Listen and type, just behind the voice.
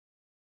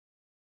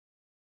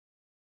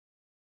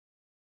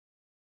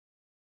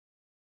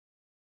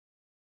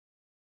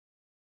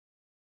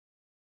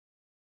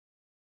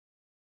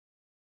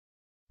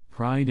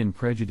Pride and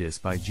Prejudice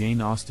by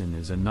Jane Austen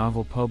is a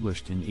novel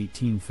published in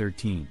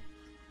 1813.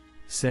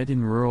 Set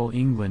in rural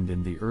England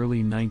in the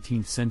early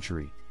 19th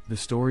century, the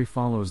story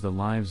follows the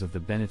lives of the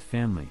Bennet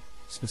family,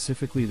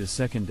 specifically the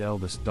second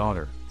eldest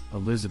daughter,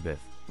 Elizabeth,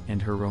 and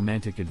her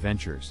romantic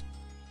adventures.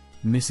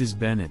 Mrs.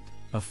 Bennet,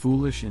 a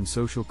foolish and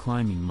social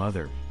climbing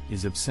mother,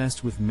 is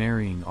obsessed with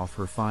marrying off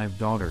her 5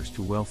 daughters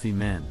to wealthy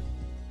men.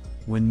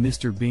 When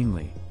Mr.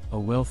 Bingley, a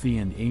wealthy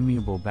and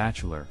amiable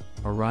bachelor,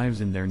 arrives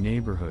in their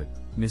neighborhood,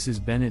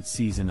 Mrs. Bennet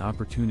sees an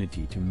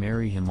opportunity to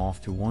marry him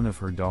off to one of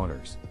her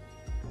daughters.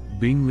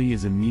 Bingley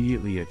is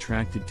immediately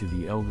attracted to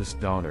the eldest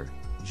daughter,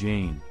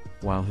 Jane,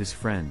 while his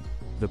friend,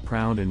 the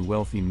proud and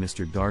wealthy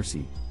Mr.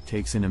 Darcy,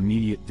 takes an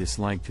immediate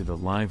dislike to the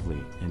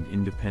lively and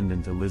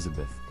independent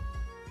Elizabeth.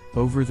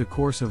 Over the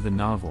course of the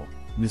novel,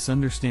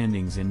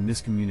 misunderstandings and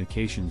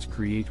miscommunications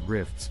create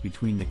rifts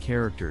between the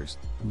characters,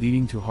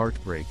 leading to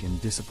heartbreak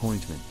and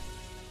disappointment.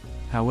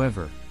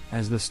 However,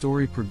 as the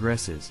story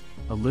progresses,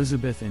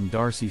 Elizabeth and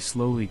Darcy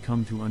slowly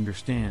come to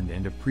understand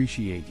and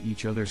appreciate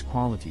each other's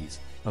qualities,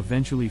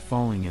 eventually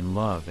falling in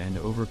love and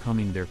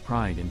overcoming their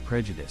pride and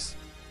prejudice.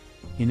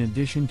 In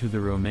addition to the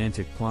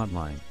romantic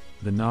plotline,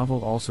 the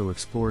novel also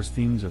explores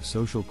themes of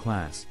social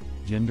class,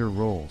 gender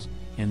roles,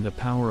 and the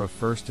power of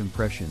first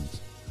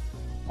impressions.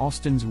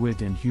 Austen's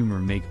wit and humor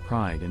make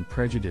Pride and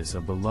Prejudice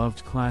a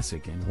beloved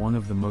classic and one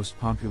of the most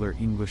popular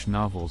English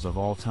novels of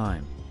all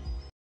time.